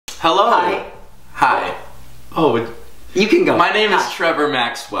Hello. Hi. Hi. Oh, you can go. My name is Trevor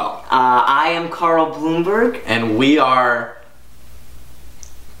Maxwell. I am Carl Bloomberg. And we are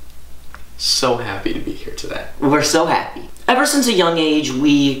so happy to be here today. We're so happy. Ever since a young age,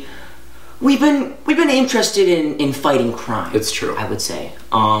 we've been interested in fighting crime. It's true. I would say.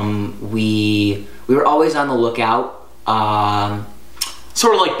 We were always on the lookout.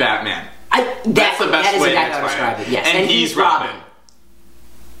 Sort of like Batman. That's the best way to describe it. Yes, and he's Robin.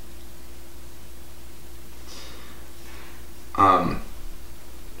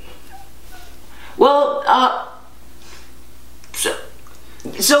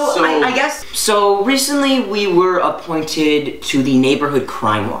 I guess, so recently we were appointed to the Neighborhood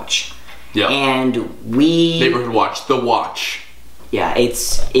Crime Watch. Yeah. And we... Neighborhood Watch, the watch. Yeah,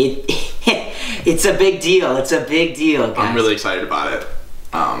 it's a big deal. It's a big deal, guys. I'm really excited about it.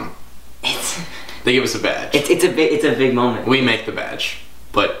 They give us a badge. It's a big moment. We make the badge,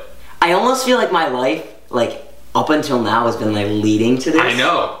 but I almost feel like my life, like, up until now has been like leading to this. I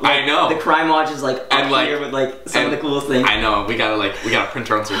know, like, I know. The crime watch is like up here with like some of the coolest things. I know, we gotta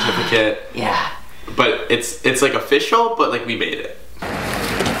print our own certificate. Yeah. But it's like official, but like we made it.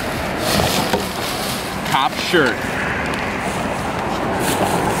 Cop shirt.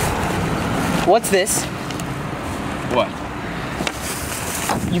 What's this? What?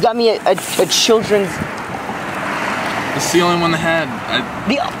 You got me a children's... It's the only one they had.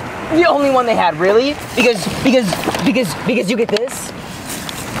 The only one they had, really? Because you get this?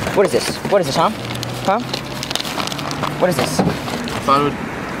 What is this? What is this, huh? Huh? What is this? I thought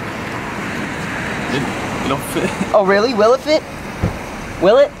it'll fit. Oh, really? Will it fit?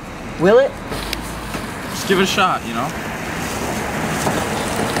 Will it? Will it? Just give it a shot, you know?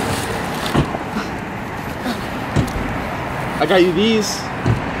 I got you these.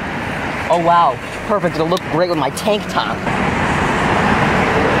 Oh, wow. Perfect. It'll look great with my tank top.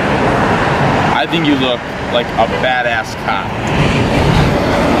 I think you look like a badass cop.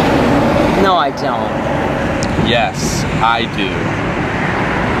 No, I don't. Yes, I do.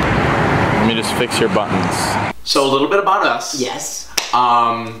 Let me just fix your buttons. So a little bit about us. Yes.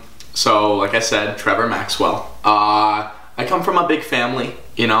 So like I said, Trevor Maxwell. I come from a big family.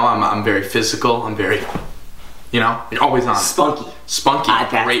 You know, I'm very physical. I'm very, you know, always on. Spunky. Spunky.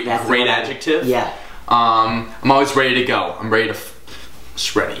 Great adjective. Yeah. I'm always ready to go. I'm ready to,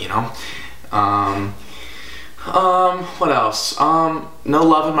 just ready, you know. What else? No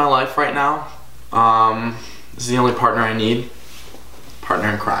love in my life right now. This is the only partner I need. Partner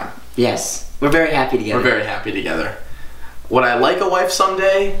in crime. Yes. We're very happy together. We're very happy together. Would I like a wife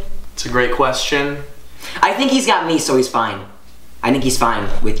someday? It's a great question. I think he's got me, so he's fine. I think he's fine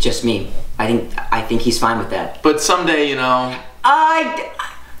with just me. I think he's fine with that. But someday, you know,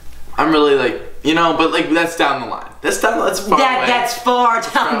 I'm really like, you know, but like that's down the line. That's far away. That's far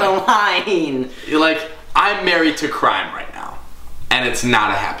down the line. You're like, I'm married to crime right now, and it's not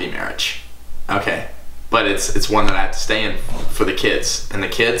a happy marriage. Okay, but it's one that I have to stay in for the kids, and the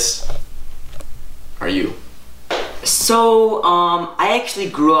kids are you. So I actually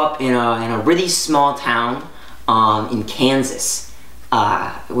grew up in a really small town in Kansas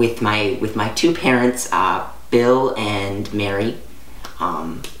with my two parents, Bill and Mary.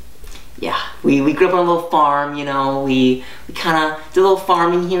 Yeah, we grew up on a little farm, you know, we kind of did a little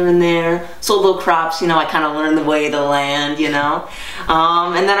farming here and there, sold little crops, you know, I kind of learned the way of the land, you know.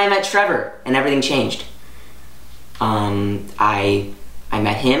 And then I met Trevor, and everything changed. I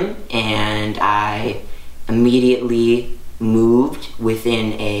met him, and I immediately moved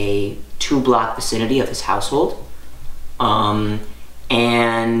within a 2-block vicinity of his household. And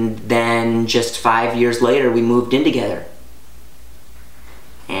then just 5 years later, we moved in together.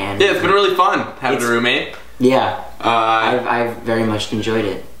 And yeah, it's been really fun having a roommate. Yeah, I've very much enjoyed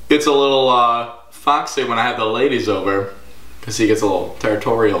it. It's a little foxy when I have the ladies over, because he gets a little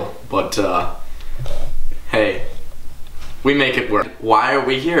territorial, but hey, we make it work. Why are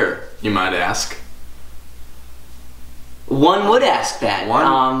we here, you might ask? One would ask that.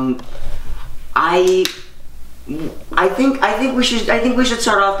 I think we should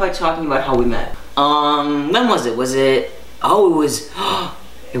start off by talking about how we met. When was it?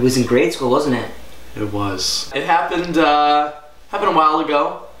 It was in grade school, wasn't it? It was. It happened a while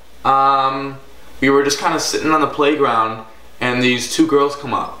ago. We were just kind of sitting on the playground, and these two girls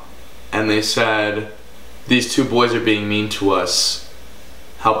come up, and they said, "These two boys are being mean to us.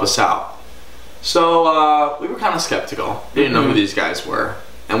 Help us out." So we were kind of skeptical. We didn't know who these guys were,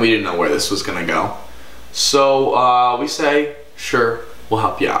 and we didn't know where this was gonna go. So we say, "Sure, we'll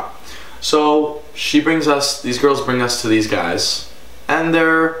help you out." So these girls bring us to these guys, and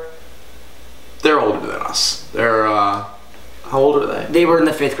they're older than us. They're How old are they? They were in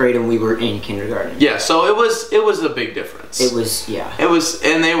the 5th grade and we were in kindergarten. Yeah, so it was a big difference. It was, yeah. It was,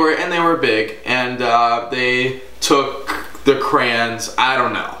 and they were big, and they took the crayons. I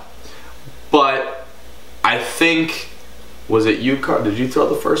don't know, but I think, was it you, Carl? Did you throw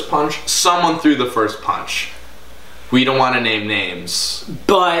the first punch? Someone threw the first punch. We don't want to name names,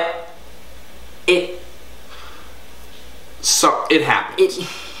 but it happened,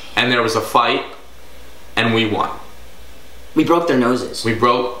 and there was a fight, and we won. We broke their noses. You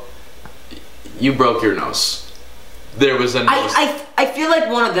broke your nose. There was a nose. I feel like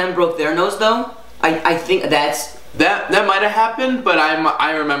one of them broke their nose though. I think that might have happened, but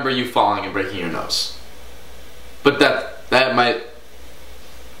I remember you falling and breaking your nose. But that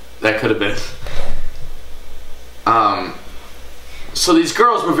could have been. So these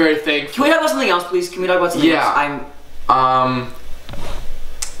girls were very thankful. Can we talk about something else, please? Can we talk about something else?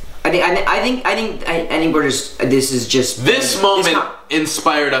 I think we're just. This is just. This moment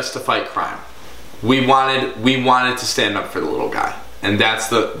inspired us to fight crime. We wanted to stand up for the little guy, and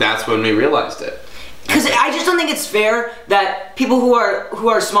that's when we realized it. Because I just don't think it's fair that people who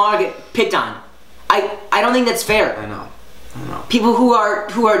are smaller get picked on. I don't think that's fair. I know. People who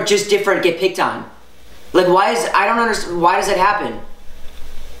are just different get picked on. Like, I don't understand, why does that happen?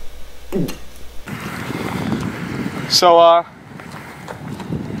 So,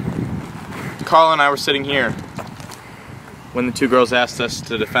 Carl and I were sitting here when the two girls asked us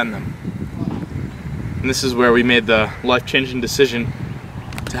to defend them. And this is where we made the life-changing decision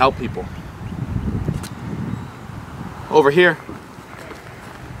to help people. Over here,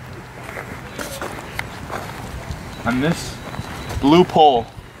 on this blue pole,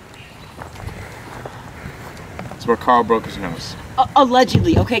 is where Carl broke his nose.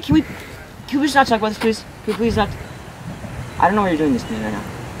 Allegedly, okay, can we just not talk about this, please? Can we please not? I don't know why you're doing this to me right now.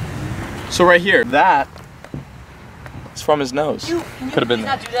 So right here, that is from his nose. Can you Could have been please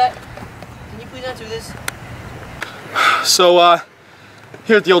there. not do that? Can you please not do this? So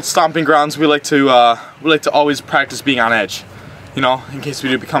here at the old stomping grounds, we like to always practice being on edge. You know, in case we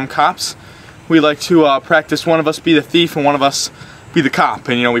do become cops, we like to practice one of us be the thief and one of us be the cop.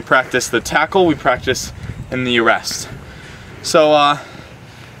 And you know, we practice the tackle, we practice in the arrest. So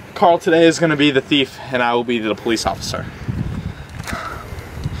Carl today is going to be the thief and I will be the police officer.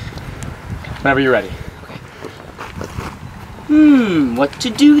 Whenever you're ready. What to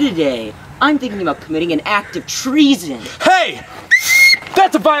do today? I'm thinking about committing an act of treason. Hey!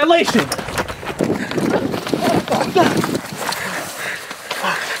 That's a violation!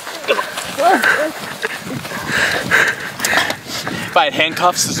 If I had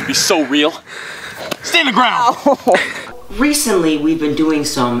handcuffs, this would be so real. Stand the ground! Recently, we've been doing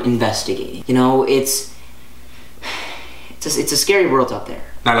some investigating. You know, it's a scary world out there.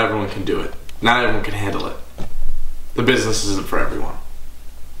 Not everyone can do it. Not everyone can handle it. The business isn't for everyone.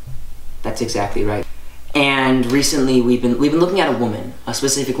 That's exactly right. And recently, we've been looking at a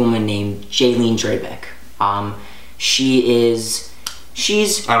specific woman named Jaylene Drabeck. She's.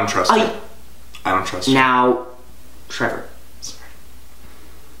 I don't trust her. I don't trust her. Now, Trevor. Sorry.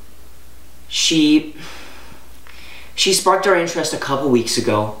 She sparked our interest a couple weeks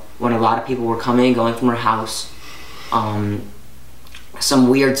ago when a lot of people were coming and going from her house. Some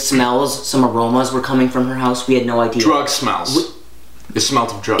weird smells, some aromas were coming from her house. We had no idea. Drug smells. It smelled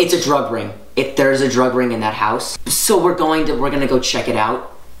of drugs. It's a drug ring. There's a drug ring in that house. So we're gonna go check it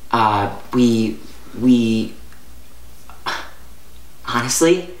out. We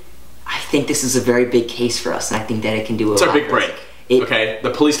honestly, I think this is a very big case for us, and I think that it can do a lot. It's our big break. Okay,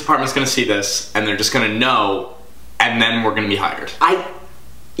 the police department's gonna see this, and they're just gonna know, and then we're gonna be hired.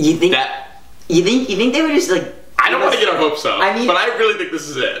 You think they would just like? I don't want to get our hopes up, I mean, but I really think this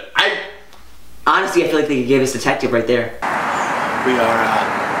is it. Honestly, I feel like they could give us detective right there. We are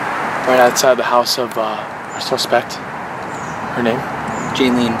right outside the house of our suspect. Her name?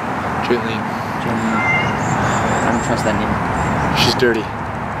 Jaylene. Jaylene. I don't trust that name. She's dirty.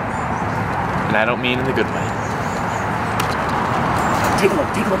 And I don't mean in the good way. Take a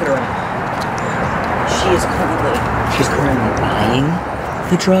look at her. She's currently buying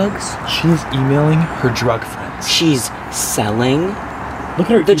the drugs. She's emailing her drug friends. She's selling. Look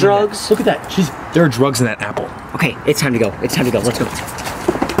at her. The drugs. Look at that. There are drugs in that apple. Okay, it's time to go. Let's go.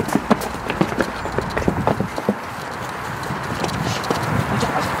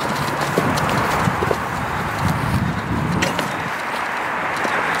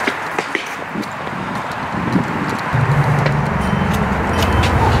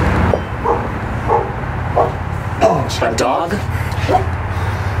 Drug dog.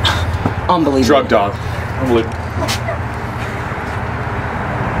 Unbelievable. Drug dog. Unbelievable.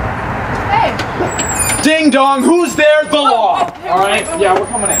 Hey! Ding dong, who's there? The law. Alright? Yeah, we're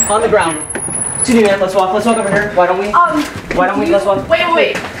coming in. On the ground. Excuse me, man. Let's walk over here. Why don't we? Let's walk.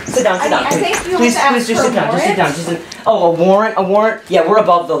 Wait. Sit down. I think you Please, have to ask just for sit down. a Just sit down. warrant. Oh, a warrant? Yeah, we're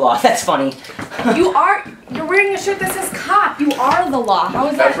above the law. That's funny. You're wearing a shirt that says cop. You are the law. How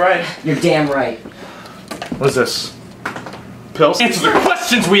is that? That's right. You're damn right. What's this? Pills? Answer the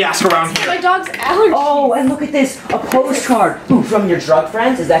questions we ask around here. My dog's allergy. Oh, and look at this. A postcard. Ooh, from your drug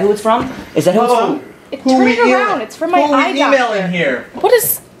friends? Is that who it's from? Is that who it's from? Turn it around. It's from my eye doctor. emailing here? What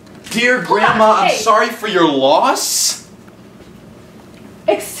is... Dear Grandma, I'm hey. sorry for your loss.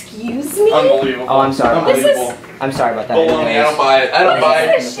 Excuse me? Unbelievable. Oh, I'm sorry. Unbelievable. I'm sorry about that. Baloney, I don't buy it. I don't buy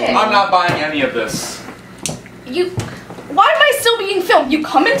What it. is this shit? I'm not buying any of this. Why am I still being filmed? You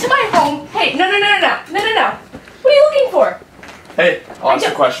come into my home. Hey, no. What are you looking for? Hey, I'll ask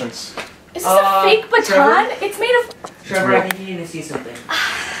you questions. Is this a fake baton? Trevor? It's made of... Trevor, I think you need to see something.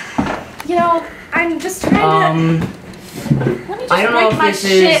 You know, I'm just trying to... Let me just I don't know break if my this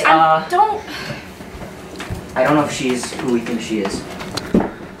shit. is, I don't know if she's who we think she is.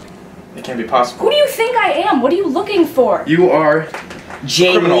 It can't be possible. Who do you think I am? What are you looking for? You are...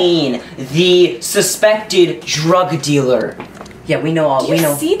 Jaylene, the suspected drug dealer. Yeah, we know all. Do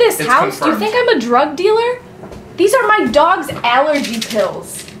you see this It's house? confirmed. Do you think I'm a drug dealer? These are my dog's allergy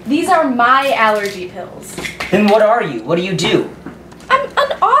pills. These are my allergy pills. Then what are you? What do you do? I'm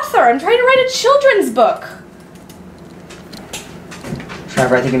an author. I'm trying to write a children's book.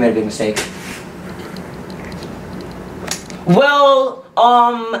 Trevor, I think you made a big mistake. Well,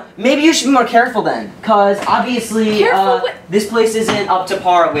 maybe you should be more careful then, cause obviously, Careful with- this place isn't up to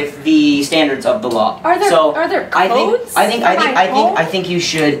par with the standards of the law. Are there codes? I think you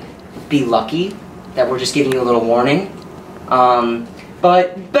should be lucky that we're just giving you a little warning.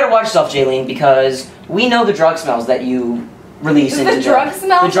 But better watch yourself, Jaylene, because we know the drug smells that you release into The drug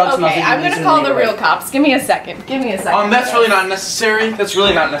smells? The drug smells Okay, that you I'm release gonna into call the neighborhood. real cops. Give me a second. That's really not necessary. That's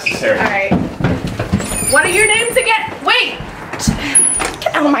really not necessary. Alright. What are your names again? Wait!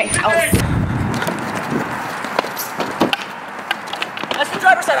 Get out of my house. That's the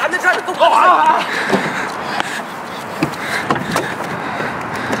driver's side. I'm the driver.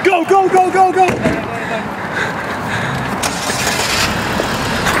 Go!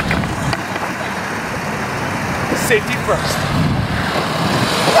 Safety first.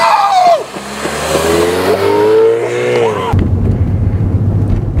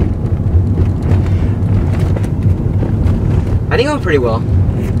 I think it went pretty well.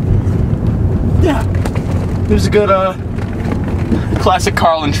 Yeah. It was a good, classic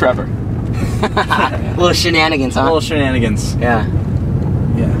Carl and Trevor. Little shenanigans, huh? Little shenanigans. Yeah.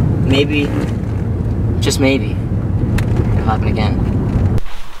 Yeah. Maybe, just maybe, it'll happen again.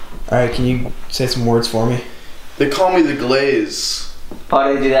 Alright, can you say some words for me? They call me the glaze, Why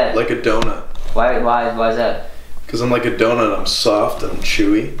do they do that? like a donut. Why is that? Because I'm like a donut, I'm soft and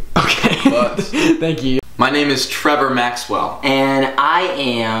chewy. Okay. But Thank you. my name is Trevor Maxwell. And I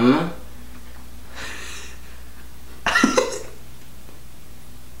am...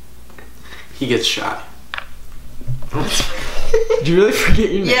 He gets shy. Did you really forget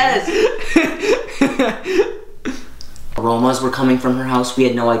your name? Yes! Aromas were coming from her house, we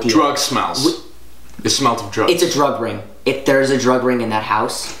had no idea. Drug smells. It smelled of drugs. It's a drug ring. If there's a drug ring in that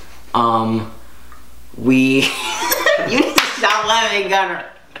house, we... You need to stop laughing, Gunner.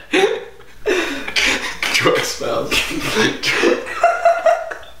 Drug smells.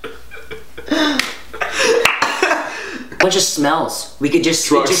 Bunch of smells. We could just,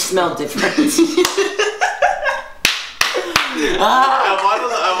 Drugs. it just smell different.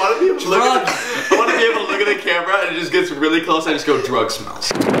 I want to be able to look Drugs. I want to be able to look at the camera and it just gets really close. I just go drug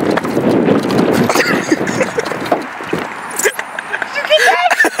smells.